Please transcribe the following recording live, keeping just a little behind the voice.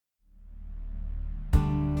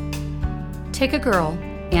Take a girl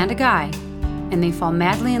and a guy, and they fall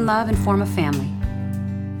madly in love and form a family.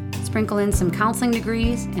 Sprinkle in some counseling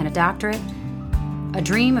degrees and a doctorate, a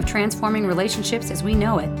dream of transforming relationships as we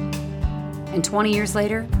know it. And 20 years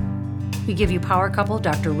later, we give you power couple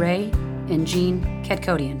Dr. Ray and Jean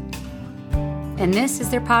Kadkodian. And this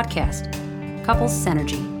is their podcast, Couples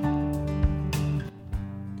Synergy.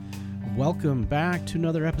 Welcome back to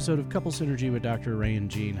another episode of Couples Synergy with Dr. Ray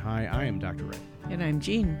and Jean. Hi, I am Dr. Ray. And I'm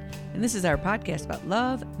Jean, and this is our podcast about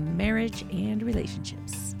love, marriage, and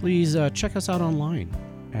relationships. Please check us out online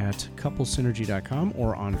at couplesynergy.com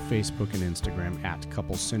or on Facebook and Instagram at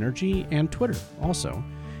Couples Synergy and Twitter also.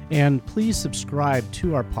 And please subscribe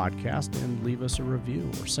to our podcast and leave us a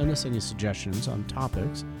review or send us any suggestions on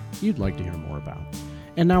topics you'd like to hear more about.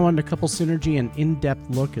 And now on to Couples Synergy, an in-depth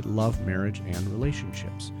look at love, marriage, and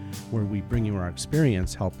relationships, where we bring you our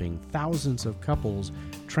experience helping thousands of couples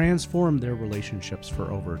transform their relationships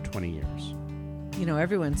for over 20 years. You know,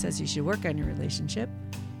 everyone says you should work on your relationship,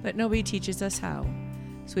 but nobody teaches us how.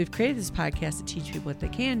 So we've created this podcast to teach people what they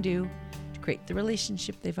can do to create the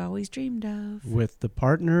relationship they've always dreamed of. With the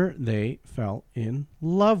partner they fell in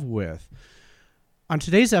love with. On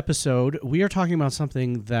today's episode, we are talking about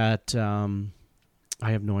something that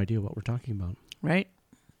I have no idea what we're talking about. Right?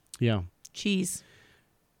 Yeah. Cheese.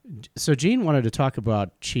 So Jean wanted to talk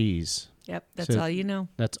about cheese. Yep, that's all you know.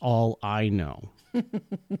 That's all I know.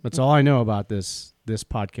 That's all I know about this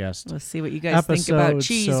podcast. We'll see what you guys think about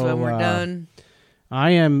cheese when we're done. I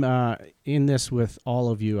am in this with all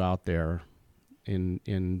of you out there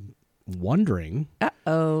in wondering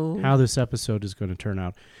how this episode is going to turn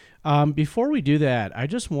out. Before we do that, I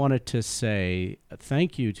just wanted to say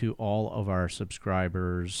thank you to all of our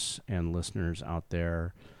subscribers and listeners out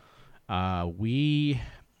there. We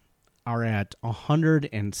are at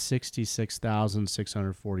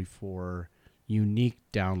 166,644 unique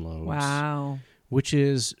downloads. Wow. Which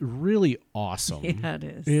is really awesome. Yeah, it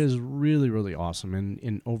is. It is really, really awesome.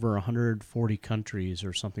 In over 140 countries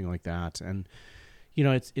or something like that. And, you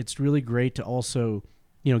know, it's really great to also,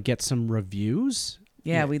 you know, get some reviews.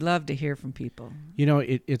 Yeah, we love to hear from people. You know,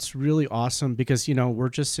 it's really awesome because, you know, we're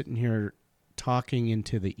just sitting here talking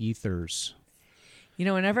into the ethers. You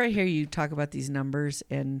know, whenever I hear you talk about these numbers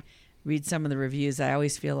and read some of the reviews, I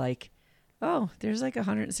always feel like, oh, there's like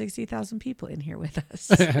 160,000 people in here with us.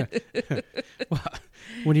 Well,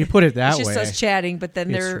 when you put it that way, it's just us chatting, but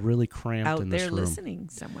then they're really cramped out in this there room. listening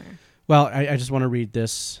somewhere. Well, I just want to read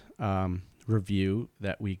this review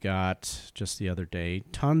that we got just the other day.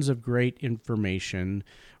 Tons of great information.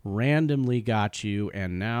 Randomly got you,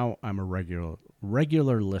 and now I'm a regular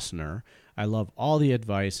listener. I love all the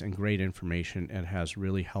advice and great information. It has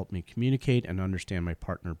really helped me communicate and understand my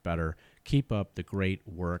partner better. Keep up the great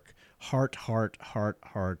work. Heart, heart, heart,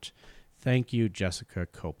 heart. Thank you, Jessica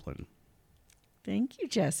Copeland. Thank you,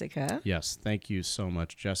 Jessica. Yes, thank you so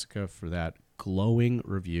much, Jessica, for that glowing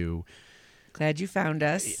review. Glad you found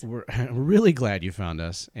us. We're really glad you found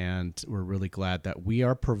us, and we're really glad that we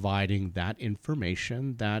are providing that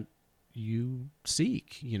information that you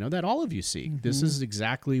seek, you know, that all of you seek. Mm-hmm. This is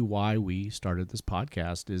exactly why we started this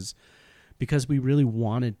podcast, is because we really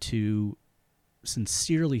wanted to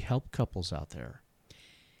sincerely help couples out there.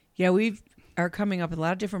 Yeah, we are coming up with a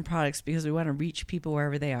lot of different products because we want to reach people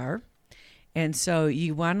wherever they are. And so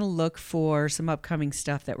you want to look for some upcoming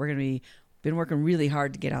stuff that we're going to been working really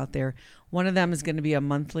hard to get out there. One of them is going to be a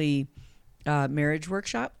monthly marriage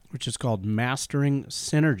workshop, which is called Mastering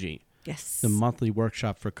Synergy. Yes. The monthly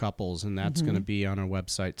workshop for couples, and that's going to be on our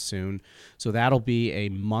website soon. So that'll be a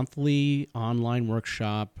monthly online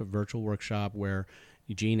workshop, a virtual workshop where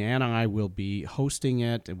Eugene and I will be hosting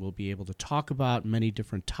it, and we'll be able to talk about many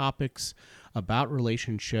different topics about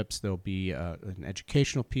relationships. There'll be an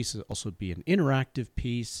educational piece, there'll also be an interactive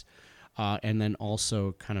piece, and then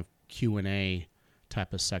also kind of Q&A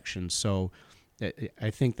type of section. So I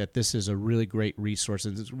think that this is a really great resource,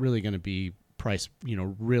 and it's really going to be priced, you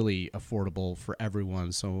know, really affordable for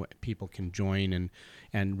everyone, so people can join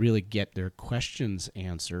and really get their questions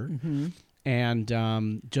answered. Mm-hmm.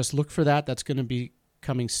 And just look for that. That's going to be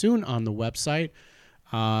coming soon on the website.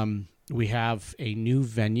 We have a new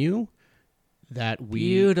venue that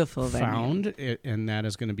we found, and that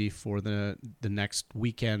is going to be for the next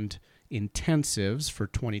weekend intensives for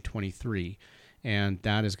 2023. And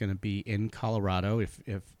that is going to be in Colorado. If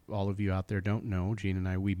all of you out there don't know, Jean and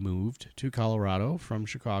I, we moved to Colorado from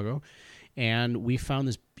Chicago, and we found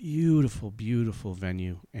this beautiful, beautiful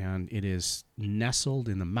venue. And it is nestled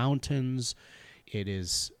in the mountains. It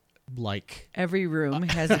is like... every room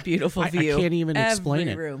has a beautiful view. I can't even explain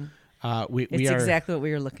it. Every room. It's exactly what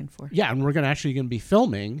we were looking for. Yeah, and we're actually going to be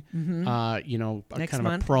filming, Next kind of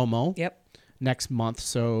month. a promo. Yep. next month.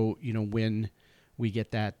 So, when we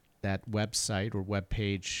get that website or web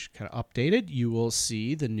page kind of updated, you will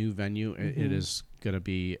see the new venue. It is going to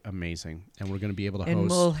be amazing. And we're going to be able to host. And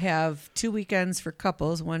we'll have 2 weekends for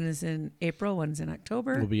couples. One is in April, one's in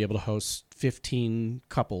October. We'll be able to host 15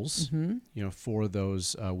 couples, for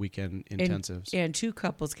those weekend intensives. And 2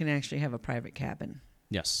 couples can actually have a private cabin.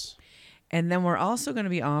 Yes. And then we're also going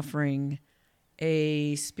to be offering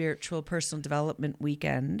a spiritual personal development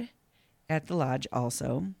weekend at the lodge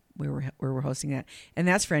also, where we're hosting that. And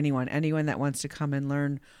that's for anyone that wants to come and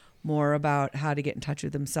learn more about how to get in touch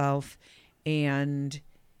with themselves and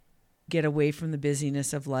get away from the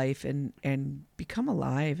busyness of life and become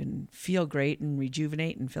alive and feel great and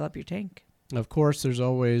rejuvenate and fill up your tank. Of course, there's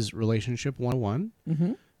always Relationship 101.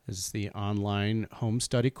 This is the online home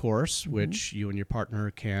study course, which you and your partner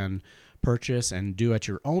can purchase and do at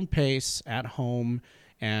your own pace at home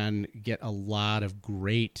and get a lot of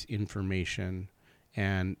great information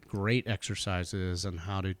and great exercises on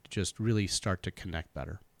how to just really start to connect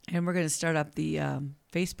better. And we're going to start up the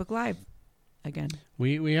Facebook Live again.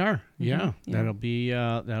 We are. Yeah. That'll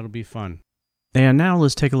be fun. And now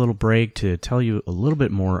let's take a little break to tell you a little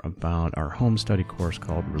bit more about our home study course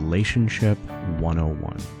called Relationship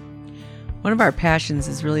 101. One of our passions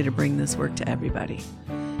is really to bring this work to everybody.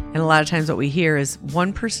 And a lot of times what we hear is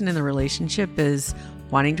one person in the relationship is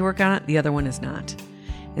wanting to work on it, the other one is not.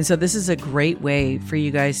 And so this is a great way for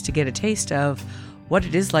you guys to get a taste of what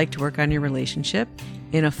it is like to work on your relationship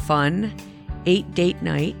in a fun 8-date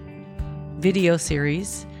night video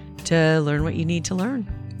series to learn what you need to learn.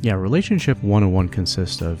 Yeah, Relationship 101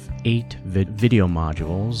 consists of 8 video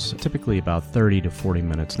modules, typically about 30 to 40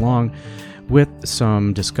 minutes long, with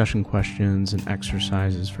some discussion questions and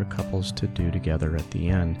exercises for couples to do together at the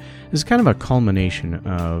end. This is kind of a culmination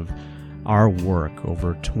of our work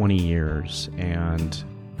over 20 years and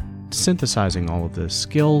synthesizing all of the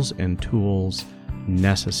skills and tools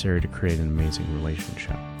necessary to create an amazing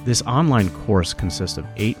relationship. This online course consists of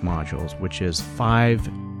 8 modules, which is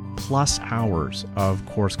 5+ hours of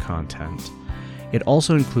course content. It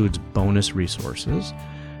also includes bonus resources,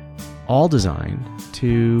 all designed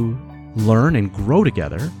to learn and grow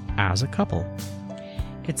together as a couple.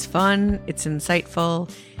 It's fun, it's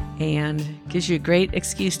insightful, and gives you a great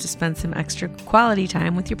excuse to spend some extra quality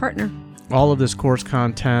time with your partner. All of this course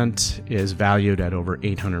content is valued at over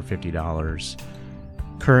 $850.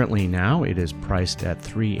 Currently now, it is priced at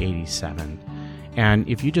 $387. And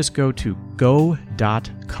if you just go to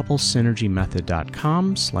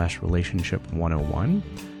go.couplesynergymethod.com/relationship101,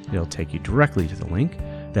 it'll take you directly to the link.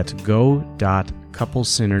 That's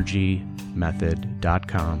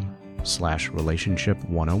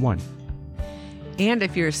go.couplesynergymethod.com/relationship101. And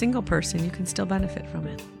if you're a single person, you can still benefit from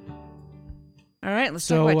it. All right, let's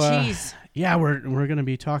talk about cheese. Yeah, we're going to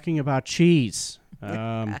be talking about cheese.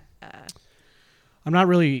 I'm not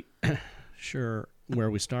really sure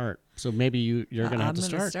where we start. So maybe you're going to have to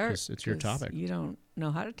start because it's your topic. You don't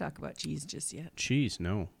know how to talk about cheese just yet. Cheese,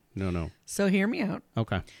 no. So hear me out.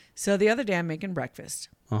 Okay. So the other day I'm making breakfast.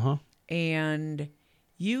 Uh-huh. And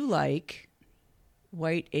you like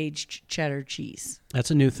white aged cheddar cheese.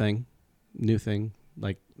 That's a new thing,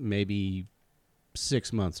 like maybe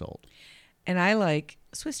 6 months old. And I like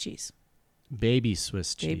Swiss cheese. Baby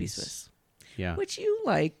Swiss cheese. Baby Swiss. Yeah. Which you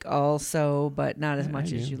like also, but not as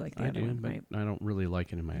much as you like the other one, but right? I don't really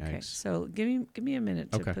like it in my eggs. So give me a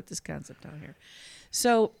minute to Okay. put this concept out here.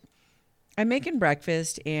 So I'm making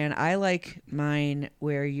breakfast, and I like mine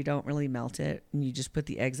where you don't really melt it, and you just put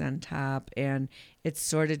the eggs on top, and it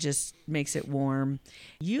sort of just makes it warm.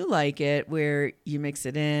 You like it where you mix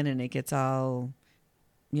it in, and it gets all,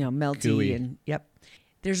 melty. Gooey. And yep.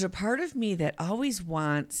 There's a part of me that always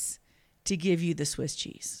wants to give you the Swiss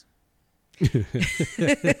cheese.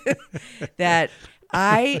 That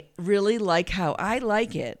I really like how I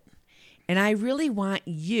like it, and I really want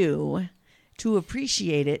you to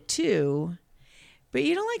appreciate it too, but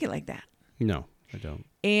you don't like it like that. No, I don't.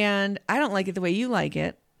 And I don't like it the way you like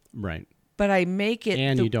it. Right. But I make it.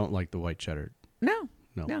 And you don't like the white cheddar. No.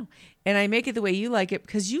 And I make it the way you like it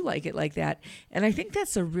because you like it like that. And I think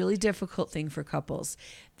that's a really difficult thing for couples,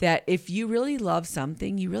 that if you really love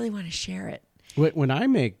something, you really want to share it. When I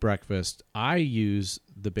make breakfast, I use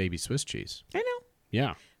the baby Swiss cheese. I know.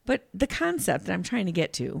 Yeah. But the concept that I'm trying to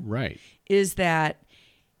get to Right. is that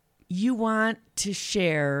you want to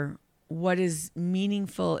share what is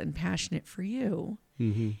meaningful and passionate for you,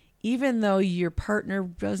 even though your partner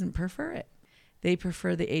doesn't prefer it. They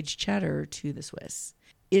prefer the aged cheddar to the Swiss.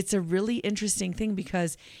 It's a really interesting thing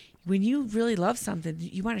because when you really love something,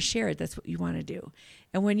 you want to share it. That's what you want to do.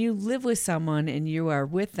 And when you live with someone and you are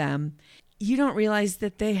with them, you don't realize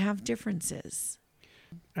that they have differences.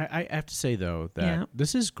 I have to say, though, that Yeah.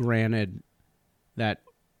 this is granted that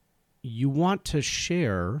you want to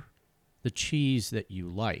share the cheese that you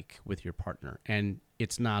like with your partner. And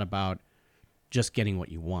it's not about just getting what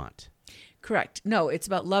you want. Correct. No, it's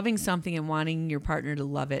about loving something and wanting your partner to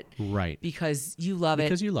love it Right. because you love it.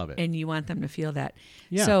 Because you love it. And you want them to feel that.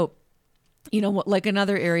 Yeah. So, like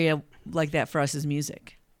another area like that for us is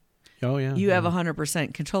music. Oh, yeah. You have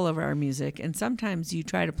 100% control over our music. And sometimes you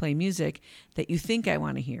try to play music that you think I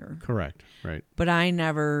want to hear, Correct. Right. but I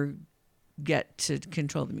never get to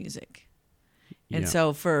control the music. And Yeah.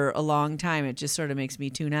 so for a long time, it just sort of makes me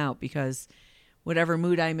tune out because whatever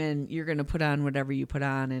mood I'm in, you're going to put on whatever you put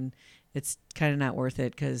on. And it's kind of not worth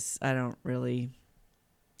it because I don't really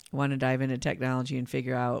want to dive into technology and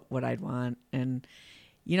figure out what I'd want. And,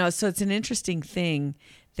 so it's an interesting thing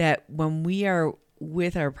that when we are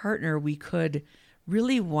with our partner, we could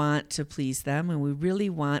really want to please them and we really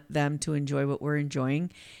want them to enjoy what we're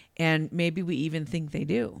enjoying. And maybe we even think they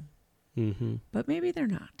do, Mm-hmm. but maybe they're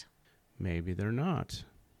not. Maybe they're not.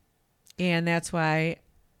 And that's why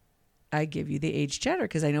I give you the aged cheddar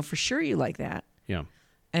because I know for sure you like that. Yeah.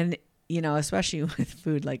 And, especially with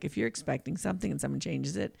food, like if you're expecting something and someone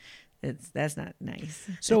changes it, that's not nice.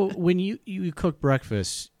 So when you cook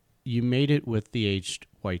breakfast, you made it with the aged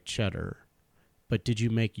white cheddar, but did you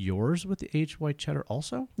make yours with the aged white cheddar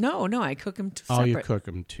also? No, I cook them separate. Oh, you cook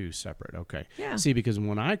them two separate. Okay. Yeah. See, because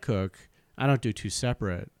when I cook, I don't do two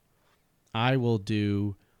separate. I will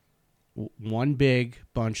do one big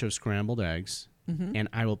bunch of scrambled eggs, Mm-hmm. and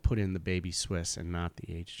I will put in the baby Swiss and not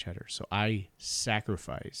the aged cheddar. So I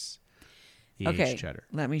sacrifice the aged cheddar.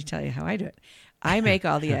 Let me tell you how I do it. I make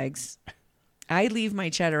all the eggs. I leave my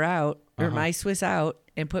cheddar out or Uh-huh. my Swiss out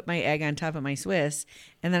and put my egg on top of my Swiss,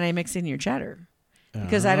 and then I mix in your cheddar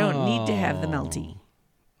because I don't need to have the melty.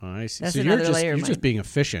 Oh, I see. That's So another you're just, layer you're of just mine. being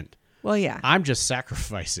efficient. Well, yeah. I'm just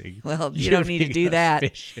sacrificing. Well, you You're don't need to being do that.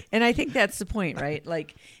 efficient. And I think that's the point, right?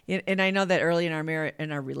 Like, and I know that early in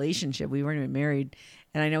our relationship, we weren't even married,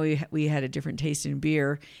 and I know we had a different taste in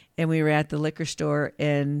beer, and we were at the liquor store,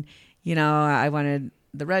 and I wanted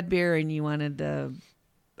the red beer, and you wanted the,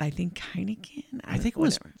 I think Heineken. I think it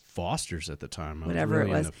was Foster's at the time. I Whatever was it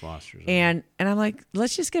really was. into Foster's. And I'm like,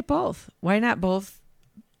 let's just get both. Why not both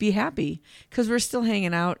be happy? Because we're still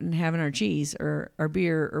hanging out and having our cheese or our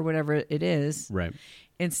beer or whatever it is, right.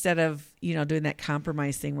 instead of doing that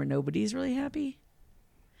compromise thing where nobody's really happy.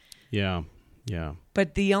 Yeah. Yeah.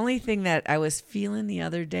 But the only thing that I was feeling the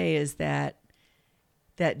other day is that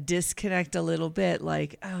disconnect a little bit.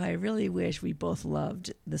 Like, oh, I really wish we both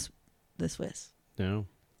loved the Swiss No.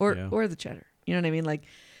 or Yeah. the cheddar. You know what I mean? Like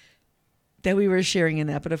that we were sharing in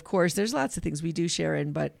that. But of course, there's lots of things we do share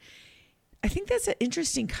in. But I think that's an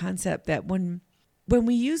interesting concept that when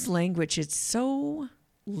we use language, it's so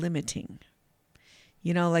limiting.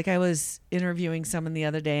 Like I was interviewing someone the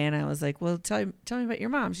other day and I was like, well, tell me about your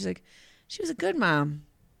mom. She's like, she was a good mom.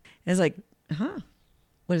 And I was like,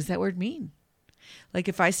 what does that word mean? Like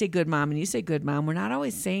if I say good mom and you say good mom, we're not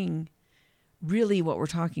always saying really what we're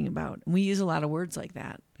talking about. And we use a lot of words like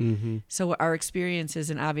that. Mm-hmm. So our experiences,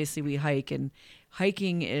 and obviously we hike, and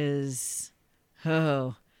hiking is,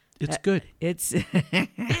 It's good. it's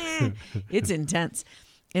it's intense.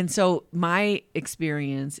 And so my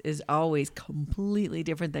experience is always completely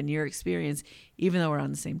different than your experience, even though we're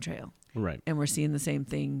on the same trail Right. and we're seeing the same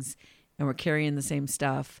things and we're carrying the same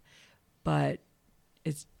stuff, but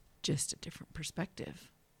it's just a different perspective.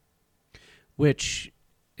 Which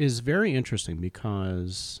is very interesting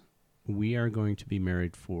because we are going to be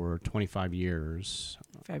married for 25 years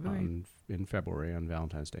February. in February on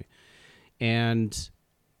Valentine's Day. And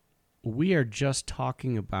we are just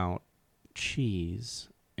talking about cheese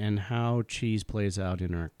and how cheese plays out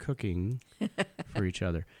in our cooking for each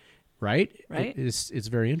other. Right? Right. It's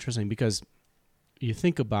very interesting because you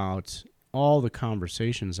think about all the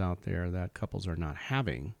conversations out there that couples are not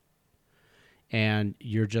having, and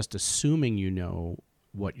you're just assuming you know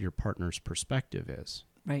what your partner's perspective is.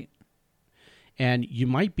 Right. And you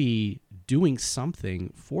might be doing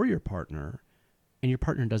something for your partner, and your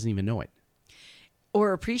partner doesn't even know it.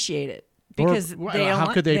 Or appreciate it because Or, they don't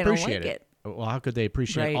how could they don't appreciate like it? Well, how could they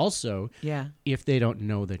appreciate Right. it also Yeah. if they don't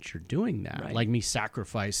know that you're doing that? Right. Like me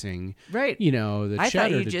sacrificing, Right. the I cheddar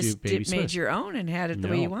thought you to do just baby made Swiss. your own and had it the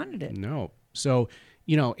way you wanted it. No. So,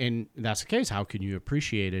 and that's the case. How can you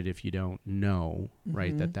appreciate it if you don't know, right,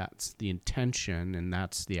 Mm-hmm. that that's the intention and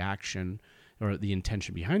that's the action or the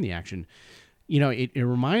intention behind the action? It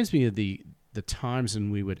reminds me of the times when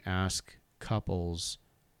we would ask couples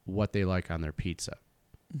what they like on their pizza,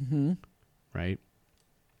 Mm-hmm. right?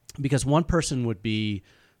 Because one person would be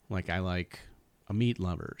Like I like a meat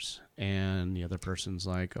lovers, and the other person's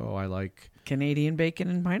like, oh, I like Canadian bacon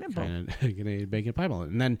and pineapple. Canadian bacon and pineapple.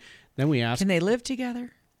 And then we ask, Can they live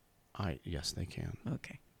together? yes, they can.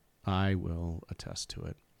 Okay. I will attest to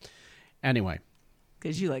it. Anyway,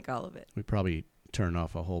 Because you like all of it. we probably turn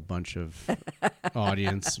off a whole bunch of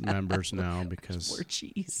audience members now because More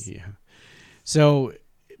cheese. yeah. So,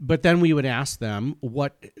 but then we would ask them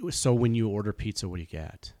so when you order pizza, what do you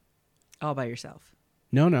get? All by yourself.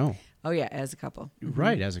 No. Oh, yeah, as a couple.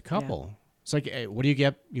 Right. As a couple. It's like, hey, what do you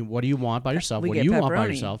get? What do you want by yourself? We What get do you want by pepperoni.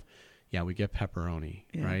 yourself? Yeah, we get pepperoni,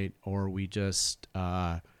 Yeah. right? Or we just,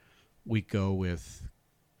 we go with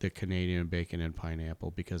the Canadian bacon and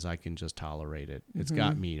pineapple because I can just tolerate it. It's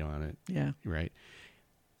got meat on it. Yeah. Right.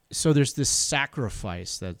 So there's this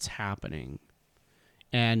sacrifice that's happening,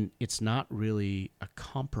 and it's not really a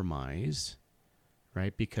compromise,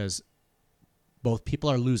 right? Because both people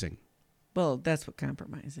are losing. Well, that's what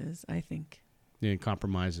compromise is, I think. And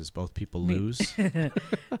compromise is both people lose.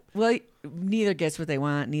 Well, neither gets what they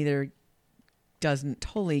want. Neither doesn't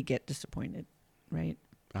totally get disappointed, right?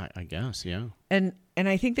 I guess, yeah. And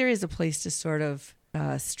I think there is a place to sort of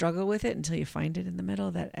struggle with it until you find it in the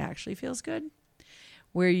middle that actually feels good,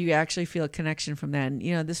 where you actually feel a connection from that. And,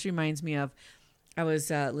 this reminds me of, I was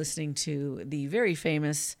listening to the very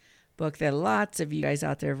famous book that lots of you guys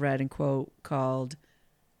out there have read and quote called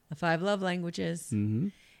The 5 Love Languages. Mm-hmm.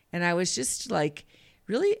 And I was just like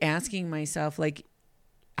really asking myself, like,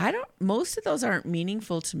 most of those aren't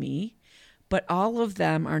meaningful to me, but all of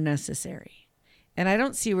them are necessary. And I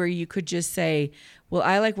don't see where you could just say, well,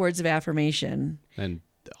 I like words of affirmation. And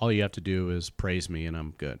all you have to do is praise me and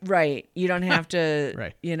I'm good. Right. You don't have to,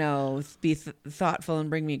 Right. be thoughtful and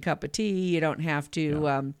bring me a cup of tea. You don't have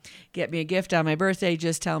to get me a gift on my birthday.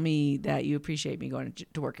 Just tell me that you appreciate me going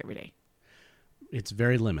to work every day. It's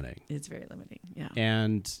very limiting. It's very limiting. Yeah.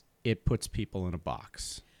 And it puts people in a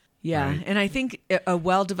box. Yeah. Right. And I think a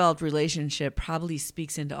well-developed relationship probably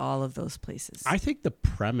speaks into all of those places. I think the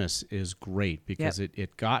premise is great because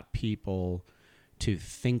it got people to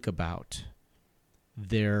think about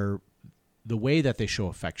the way that they show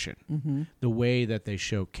affection, the way that they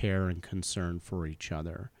show care and concern for each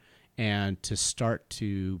other, and to start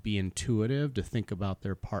to be intuitive, to think about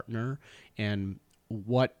their partner and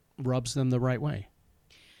what rubs them the right way.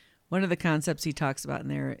 One of the concepts he talks about in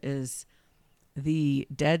there is the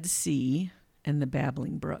Dead Sea and the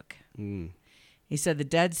babbling brook. He said the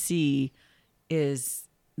Dead Sea is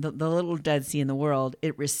the little Dead Sea in the world.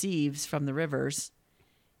 It receives from the rivers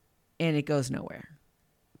and it goes nowhere.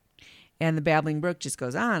 And the babbling brook just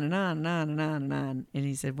goes on and on and on and on and on. And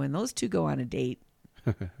he said, when those two go on a date,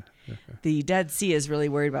 the Dead Sea is really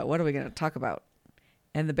worried about what are we going to talk about?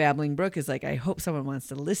 And the babbling brook is like, I hope someone wants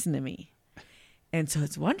to listen to me. And so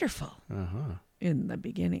it's wonderful in the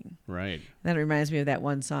beginning. Right. That reminds me of that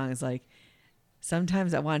one song. It's like,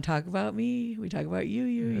 sometimes I want to talk about me. We talk about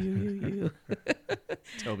you.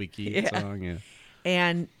 Toby Keith song, yeah.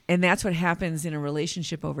 And that's what happens in a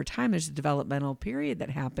relationship over time. There's a developmental period that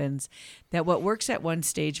happens that what works at one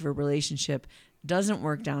stage of a relationship doesn't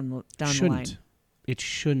work down the line. It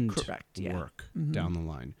shouldn't Correct, yeah. work down the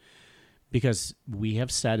line. Because we have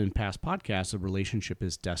said in past podcasts, a relationship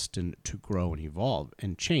is destined to grow and evolve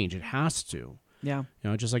and change. It has to. Yeah.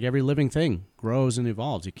 Just like every living thing grows and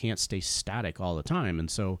evolves. You can't stay static all the time. And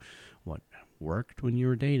so what worked when you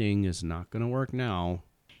were dating is not going to work now.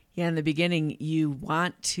 Yeah, in the beginning, you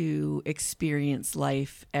want to experience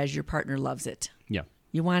life as your partner loves it. Yeah.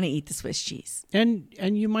 You want to eat the Swiss cheese. And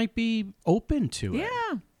you might be open to it.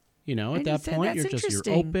 Yeah. At And that you said point, that's you're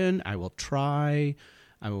interesting. open. I will try.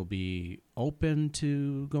 I will be open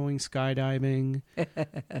to going skydiving.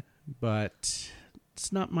 But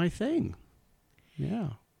it's not my thing. Yeah.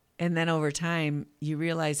 And then over time, you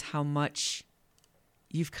realize how much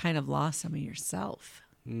you've kind of lost some of yourself.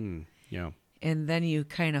 Yeah. And then you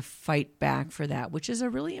kind of fight back for that, which is a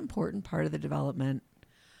really important part of the development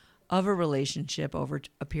of a relationship over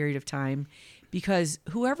a period of time. Because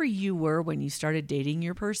whoever you were when you started dating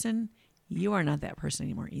your person, you are not that person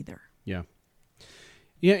anymore either. Yeah.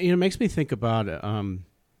 Yeah, it makes me think about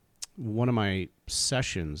one of my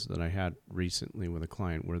sessions that I had recently with a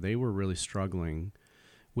client where they were really struggling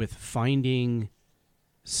with finding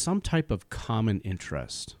some type of common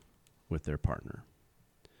interest with their partner.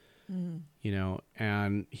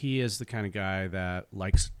 And he is the kind of guy that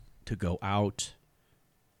likes to go out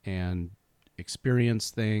and experience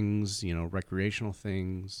things, recreational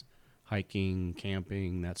things, hiking,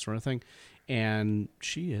 camping, that sort of thing. And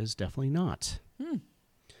she is definitely not.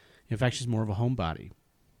 In fact, she's more of a homebody.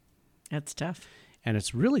 That's tough. And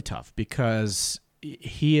it's really tough because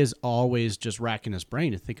he is always just racking his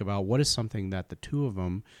brain to think about what is something that the two of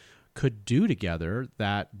them could do together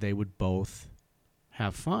that they would both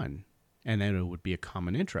have fun, and then it would be a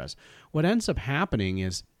common interest. What ends up happening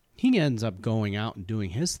is he ends up going out and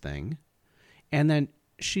doing his thing, and then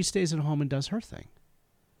she stays at home and does her thing.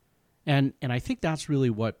 And I think that's really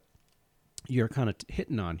what you're kind of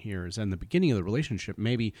hitting on here, is in the beginning of the relationship,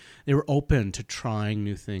 maybe they were open to trying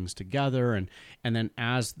new things together, and then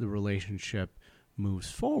as the relationship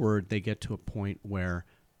moves forward, they get to a point where,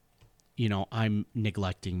 I'm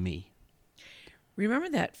neglecting me. Remember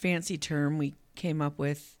that fancy term we came up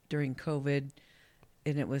with during COVID,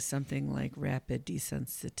 and it was something like rapid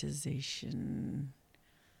desensitization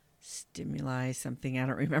stimuli, something. I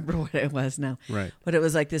don't remember what it was now. Right. But it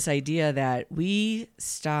was like this idea that we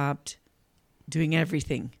stopped doing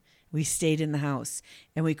everything. We stayed in the house,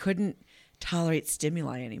 and we couldn't tolerate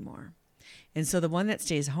stimuli anymore. And so the one that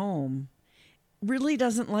stays home really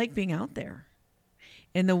doesn't like being out there.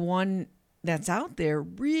 And the one that's out there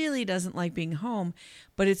really doesn't like being home,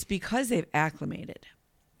 but it's because they've acclimated.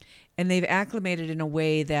 And they've acclimated in a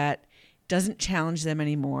way that doesn't challenge them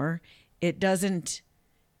anymore. It doesn't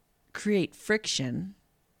create friction.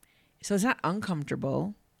 So it's not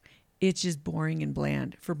uncomfortable. It's just boring and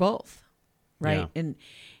bland for both. Right? Yeah.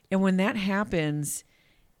 And when that happens,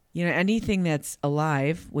 anything that's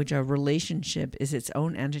alive, which a relationship is its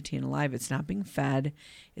own entity and alive, it's not being fed,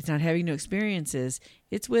 it's not having new experiences,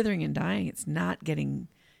 it's withering and dying. It's not getting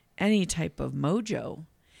any type of mojo.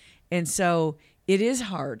 And so it is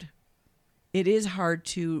hard. It is hard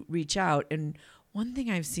to reach out. And one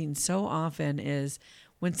thing I've seen so often is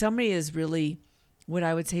when somebody is really, what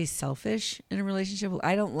I would say, selfish in a relationship. Well,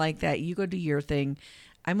 I don't like that. You go do your thing.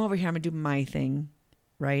 I'm over here. I'm going to do my thing.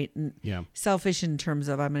 Right? And selfish in terms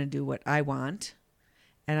of I'm going to do what I want,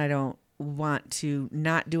 and I don't want to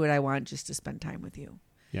not do what I want just to spend time with you.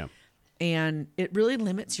 Yeah. And it really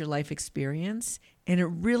limits your life experience, and it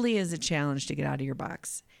really is a challenge to get out of your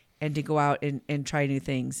box and to go out and try new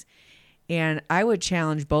things. And I would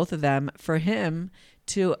challenge both of them for him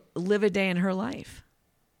to live a day in her life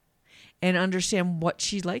and understand what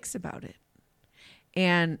she likes about it,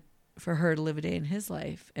 and for her to live a day in his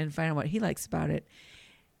life and find out what he likes about it.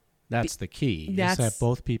 That's the key, is that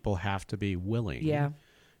both people have to be willing,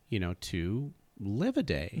 to live a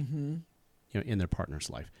day, in their partner's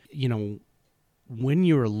life. When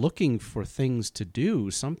you're looking for things to do,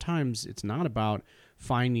 sometimes it's not about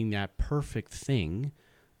finding that perfect thing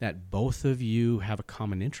that both of you have a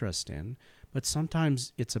common interest in, but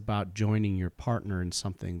sometimes it's about joining your partner in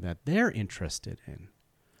something that they're interested in.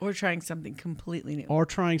 Or trying something completely new.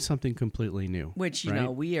 Which, right?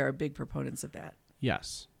 We are big proponents of that.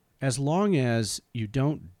 Yes. As long as you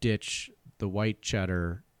don't ditch the white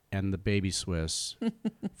cheddar and the baby Swiss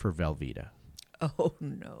for Velveeta. Oh,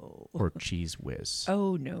 no. Or Cheese Whiz.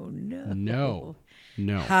 Oh, no. No.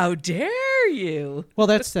 How dare you? Well,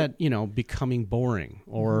 that's that, becoming boring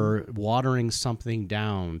or watering something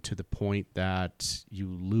down to the point that you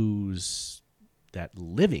lose that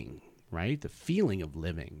living, right? The feeling of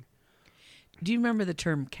living. Do you remember the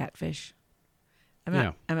term catfish?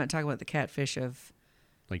 I'm not talking about the catfish of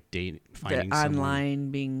like finding the online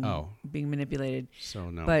being manipulated. So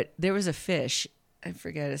no. But there was a fish, I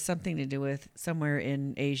forget, it's something to do with somewhere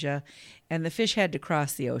in Asia, and the fish had to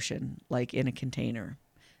cross the ocean like in a container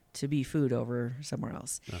to be food over somewhere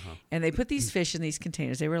else. And they put these fish in these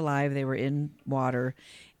containers. They were alive, they were in water,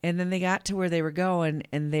 and then they got to where they were going,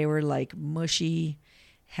 and they were like mushy,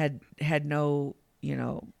 had no,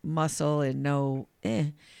 muscle and no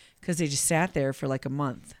because they just sat there for like a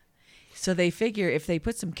month. So they figure if they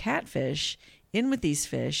put some catfish in with these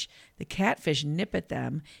fish, the catfish nip at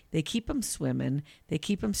them, they keep them swimming, they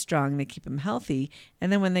keep them strong, they keep them healthy,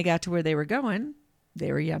 and then when they got to where they were going,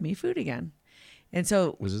 they were yummy food again. And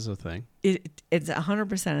so was this a thing? It's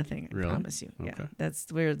 100% a thing. Really? I promise you. Okay. Yeah,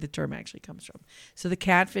 that's where the term actually comes from. So the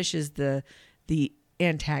catfish is the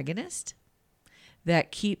antagonist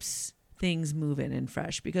that keeps things moving and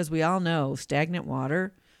fresh, because we all know stagnant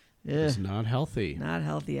water. It's not healthy. Not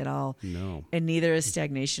healthy at all. No. And neither is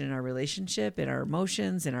stagnation in our relationship, in our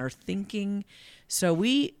emotions, in our thinking. So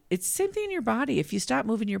it's the same thing in your body. If you stop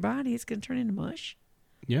moving your body, it's going to turn into mush.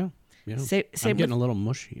 Yeah. I'm getting a little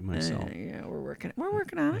mushy myself. Yeah, we're working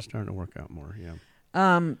on it. I'm starting to work out more, yeah.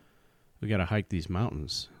 We got to hike these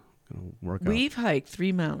mountains. We've hiked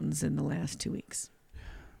 3 mountains in the last 2 weeks.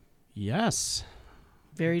 Yes.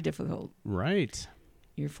 Very difficult. Right.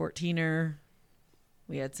 Your 14er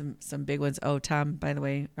We had some big ones. Oh, Tom, by the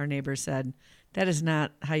way, our neighbor said, that is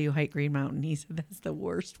not how you hike Green Mountain. He said, that's the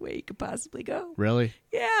worst way you could possibly go. Really?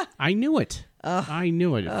 Yeah. I knew it. I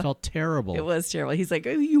knew it. It felt terrible. It was terrible. He's like,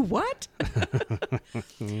 oh, you what?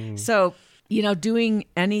 So, doing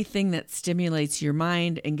anything that stimulates your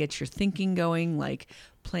mind and gets your thinking going, like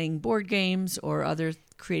playing board games or other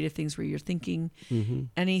creative things where you're thinking,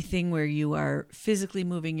 anything where you are physically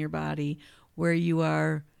moving your body, where you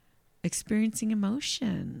are experiencing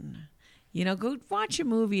emotion. Go watch a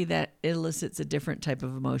movie that elicits a different type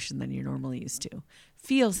of emotion than you're normally used to.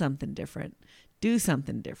 Feel something different. Do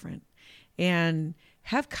something different. And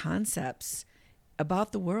have concepts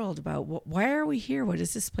about the world, about why are we here? What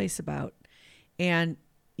is this place about? And,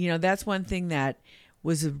 that's one thing that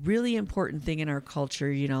was a really important thing in our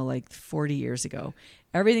culture, like 40 years ago.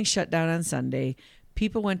 Everything shut down on Sunday.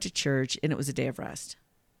 People went to church, and it was a day of rest.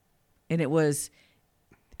 And it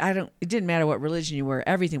didn't matter what religion you were.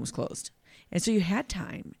 Everything was closed. And so you had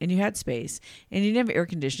time and you had space and you didn't have air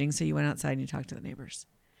conditioning. So you went outside and you talked to the neighbors.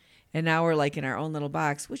 And now we're like in our own little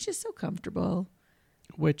box, which is so comfortable.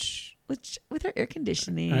 Which with our air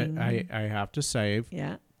conditioning. I have to say,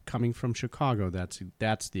 yeah, coming from Chicago,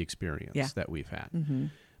 that's the experience that we've had. Mm-hmm.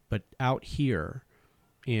 But out here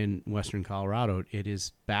in Western Colorado, it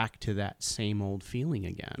is back to that same old feeling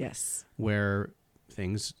again. Yes. Where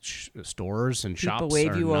stores and people shops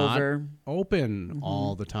wave are you not over. open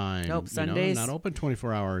all the time. Nope, Sundays. Not open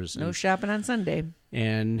 24 hours. No shopping on Sunday.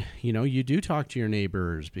 And, you do talk to your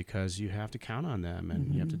neighbors because you have to count on them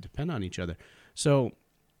and you have to depend on each other. So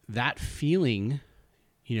that feeling,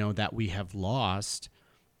 that we have lost,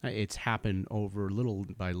 it's happened little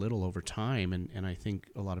by little over time. And I think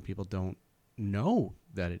a lot of people don't know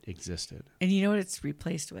that it existed. And you know what it's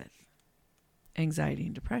replaced with? Anxiety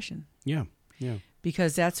and depression. Yeah. Yeah.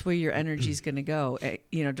 Because that's where your energy is going to go.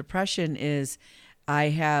 Depression is, I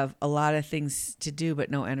have a lot of things to do,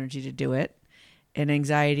 but no energy to do it. And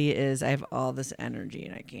anxiety is, I have all this energy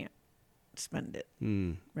and I can't spend it.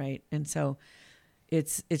 Right. And so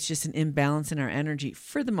it's just an imbalance in our energy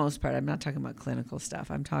for the most part. I'm not talking about clinical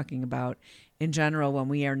stuff. I'm talking about in general, when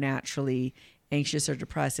we are naturally anxious or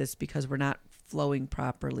depressed, it's because we're not flowing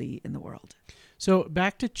properly in the world. So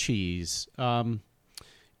back to cheese.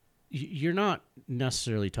 You're not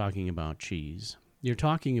necessarily talking about cheese. You're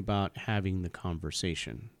talking about having the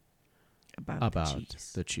conversation about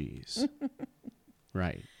the cheese.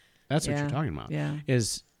 Right. That's what you're talking about. Yeah.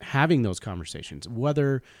 Is having those conversations,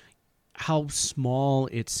 whether how small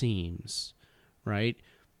it seems, right?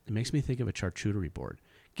 It makes me think of a charcuterie board.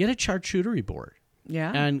 Get a charcuterie board.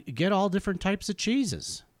 Yeah. And get all different types of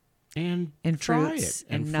cheeses. And try fruits it.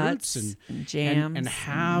 and nuts fruits and jams and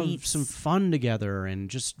have meats. some fun together and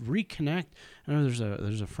just reconnect. I know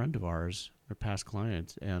there's a friend of ours, her past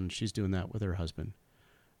client, and she's doing that with her husband.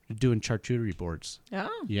 They're doing charcuterie boards.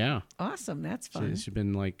 Oh. Yeah. Awesome. That's fun. She's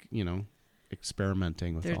been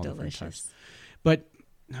experimenting with all different types. Delicious. But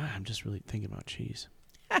I'm just really thinking about cheese.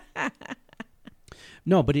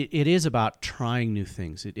 No, but it is about trying new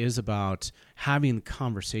things. It is about having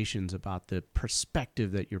conversations about the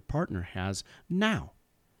perspective that your partner has now,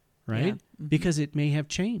 right? Yeah. Mm-hmm. Because it may have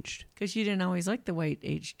changed. Because you didn't always like the white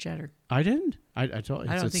aged cheddar. I didn't. I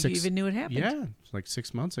don't think you even knew it happened. Yeah, it's like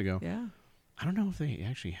 6 months ago. Yeah. I don't know if they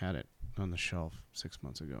actually had it on the shelf 6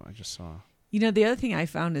 months ago. I just saw. The other thing I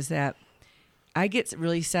found is that I get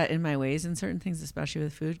really set in my ways in certain things, especially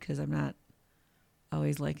with food, because I'm not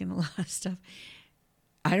always liking a lot of stuff.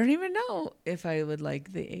 I don't even know if I would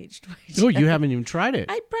like the aged white cheddar. Oh, you haven't even tried it.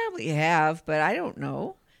 I probably have, but I don't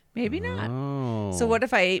know. Maybe not. Oh. So what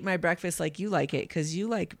if I ate my breakfast like you like it? Because you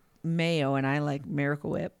like mayo and I like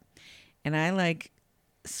Miracle Whip. And I like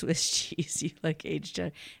Swiss cheese. You like aged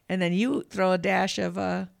cheddar. And then you throw a dash of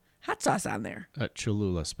hot sauce on there.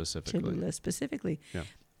 Cholula specifically. Yeah.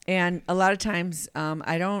 And a lot of times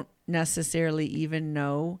I don't necessarily even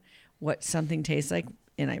know what something tastes like,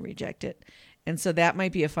 and I reject it. And so that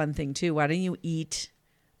might be a fun thing too. Why don't you eat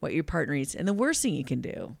what your partner eats? And the worst thing you can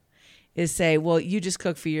do is say, well, you just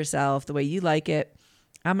cook for yourself the way you like it.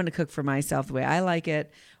 I'm going to cook for myself the way I like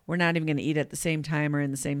it. We're not even going to eat at the same time or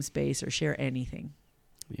in the same space or share anything.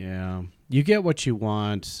 Yeah. You get what you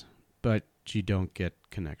want, but you don't get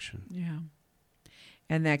connection. Yeah.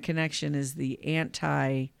 And that connection is the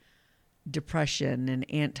anti-depression and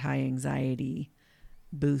anti-anxiety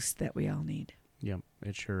boost that we all need. Yep,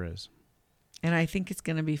 it sure is. And I think it's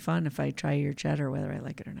going to be fun if I try your cheddar, whether I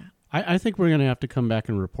like it or not. I think we're going to have to come back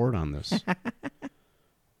and report on this.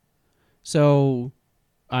 So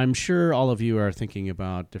I'm sure all of you are thinking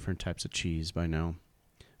about different types of cheese by now.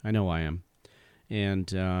 I know I am.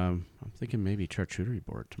 And I'm thinking maybe charcuterie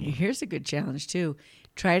board tomorrow. Here's a good challenge, too.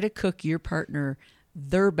 Try to cook your partner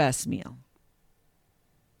their best meal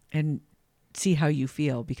and see how you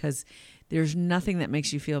feel, because there's nothing that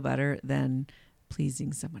makes you feel better than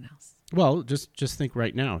pleasing someone else. Well, just think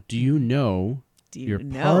right now. Do you know your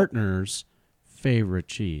partner's favorite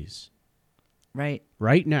cheese? Right.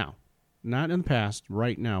 Right now. Not in the past.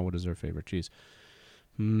 Right now, what is their favorite cheese?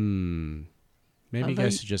 Maybe you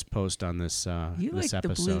guys should just post on this you this like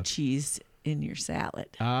episode. The blue cheese in your salad.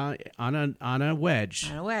 On a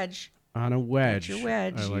wedge. On a wedge. On a wedge. That's your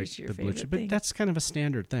wedge. I like Use your the blue favorite cheese, but thing. that's kind of a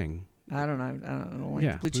standard thing. I don't know. I don't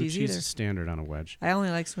like blue cheese either. Is standard on a wedge. I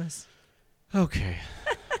only like Swiss. Okay.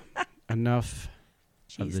 Enough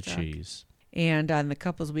of the talk. cheese. And on the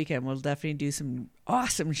couples weekend, we'll definitely do some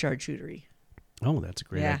awesome charcuterie. Oh, that's a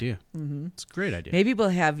great idea. Mm-hmm. It's a great idea. Maybe we'll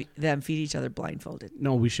have them feed each other blindfolded.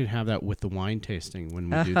 No, we should have that with the wine tasting when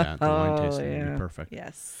we do that. The wine tasting would be perfect.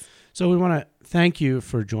 Yes. So we want to thank you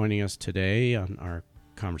for joining us today on our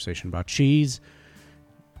conversation about cheese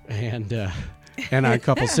and on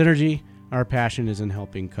couple synergy. Our passion is in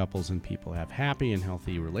helping couples and people have happy and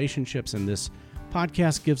healthy relationships, and this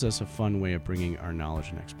podcast gives us a fun way of bringing our knowledge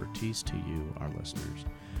and expertise to you, our listeners.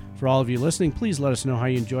 For all of you listening, please let us know how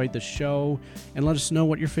you enjoyed the show and let us know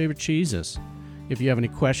what your favorite cheese is. If you have any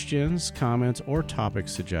questions, comments, or topic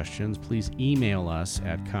suggestions, please email us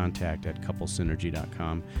at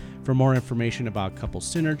contact@couplesynergy.com. For more information about Couple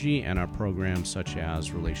Synergy and our programs such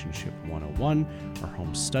as Relationship 101, our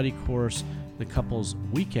home study course, the Couples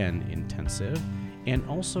Weekend Intensive, and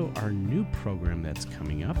also our new program that's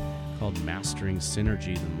coming up called Mastering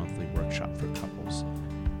Synergy, the monthly workshop for couples.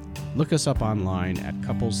 Look us up online at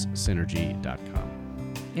couplessynergy.com.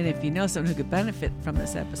 And if you know someone who could benefit from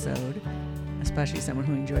this episode, especially someone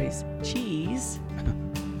who enjoys cheese,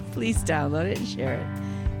 please download it and share it.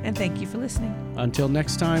 And thank you for listening. Until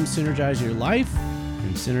next time, synergize your life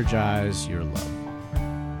and synergize your love.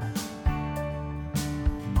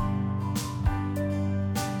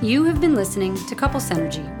 You have been listening to Couple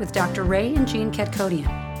Synergy with Dr. Ray and Jean Ketkodian.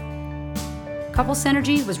 Couple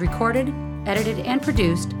Synergy was recorded, edited, and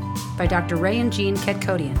produced by Dr. Ray and Jean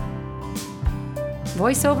Ketkodian.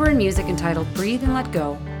 Voiceover and music entitled Breathe and Let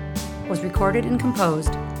Go was recorded and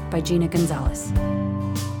composed by Gina Gonzalez.